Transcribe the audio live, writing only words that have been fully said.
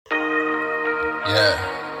Yeah.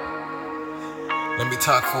 Let me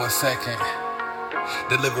talk for a second.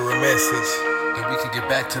 Deliver a message, then we can get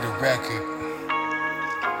back to the record.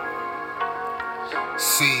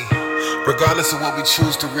 See, regardless of what we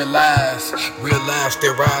choose to realize,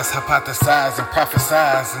 theorize, hypothesize, and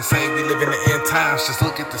prophesize, and say we live in the end times, just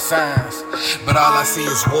look at the signs. But all I see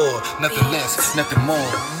is war, nothing less, nothing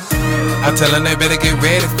more. I tell them they better get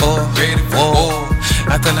ready for war.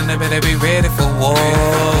 I tell them they better be ready for war.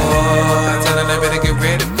 I tell them they better get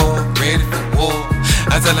ready for war.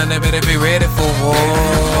 I tell them they better be ready for war.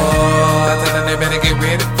 I tell them they better get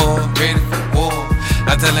ready for war.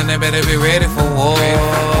 I tell them they better be ready for war.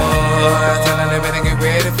 I tell them they better get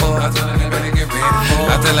ready for. I tell them they better get ready for.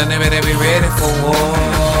 I tell them they better be ready for war.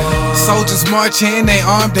 Soldiers marching, they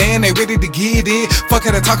armed and they ready to get it. Fuck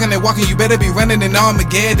it, they talking, they walking, you better be running in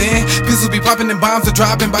Armageddon. Pistols be popping and bombs are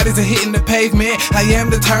dropping, bodies are hitting the pavement. I am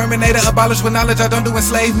the Terminator, abolish with knowledge, I don't do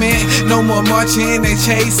enslavement. No more marching, they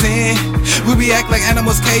chasing. We react like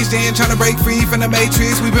animals caged in, trying to break free from the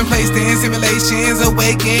matrix. We've been placed in simulations,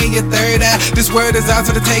 awaken your third eye. This word is out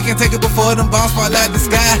to the taking, take it before them bombs fall out the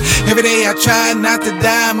sky. Every day I try not to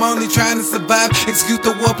die, I'm only trying to survive. Excuse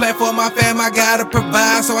the war plan for my fam, I gotta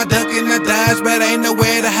provide. So I duck and I dodge, but ain't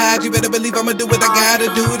nowhere to hide. You better believe I'ma do what I gotta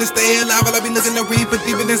do to stay alive. While I be looking to reap, but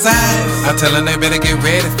deep in his eyes. I tell them they better get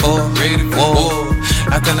ready for war.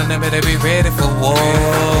 I tell them they better be ready for war.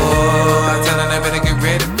 I tell them they better get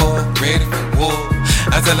ready for war.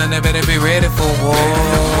 I tell them they better be ready for war.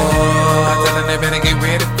 I tell them they better get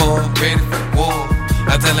ready for war.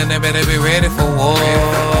 I tell them they better be ready for war.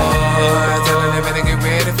 I tell them they better get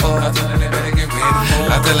ready for. I tell them they better get ready for.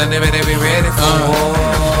 I tell them they better be ready for war.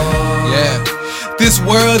 Yeah. This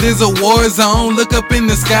world is a war zone. Look up in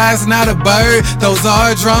the sky, it's not a bird, those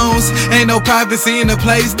are drones. Ain't no privacy in the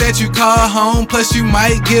place that you call home. Plus you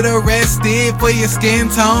might get arrested for your skin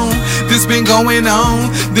tone. This been going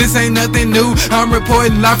on, this ain't nothing new. I'm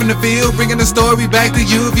reporting live from the field, bringing the story back to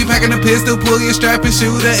you. If you packing a pistol, pull your strap and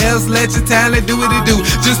shoot, or else let your talent do what it do.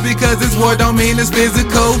 Just because it's war don't mean it's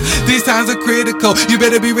physical. These times are critical, you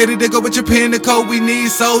better be ready to go with your pinnacle. We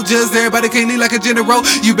need soldiers, everybody can't lead like a general.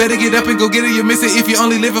 You better get up and go get it, you're missing if you're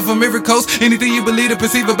only living for miracles. Anything you believe or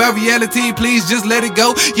perceive about reality, please just let it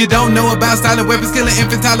go. You don't know about silent weapons, killing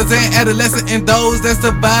infantile and adolescent. And those that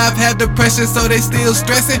survive have depression, so they still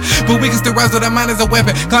stressing. But we can still rise with our mind as a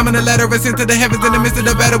weapon. Climbing the ladder, ascend to the heavens. In the midst of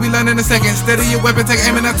the battle, we learn in a second. Steady your weapon, take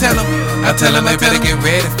aim and I tell them they better get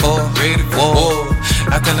ready for war.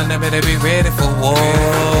 I tell them they better be ready for war.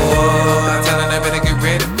 I tell them they better get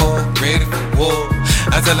ready for war.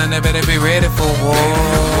 I tell them they better be ready for war.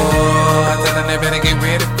 I tell them they better get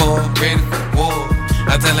ready for war.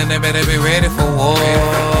 I tell them they better be ready for war.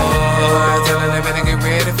 I tell them they better get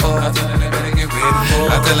ready for. I tell them they better get ready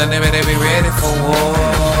for. I tell them they better be ready for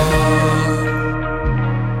war.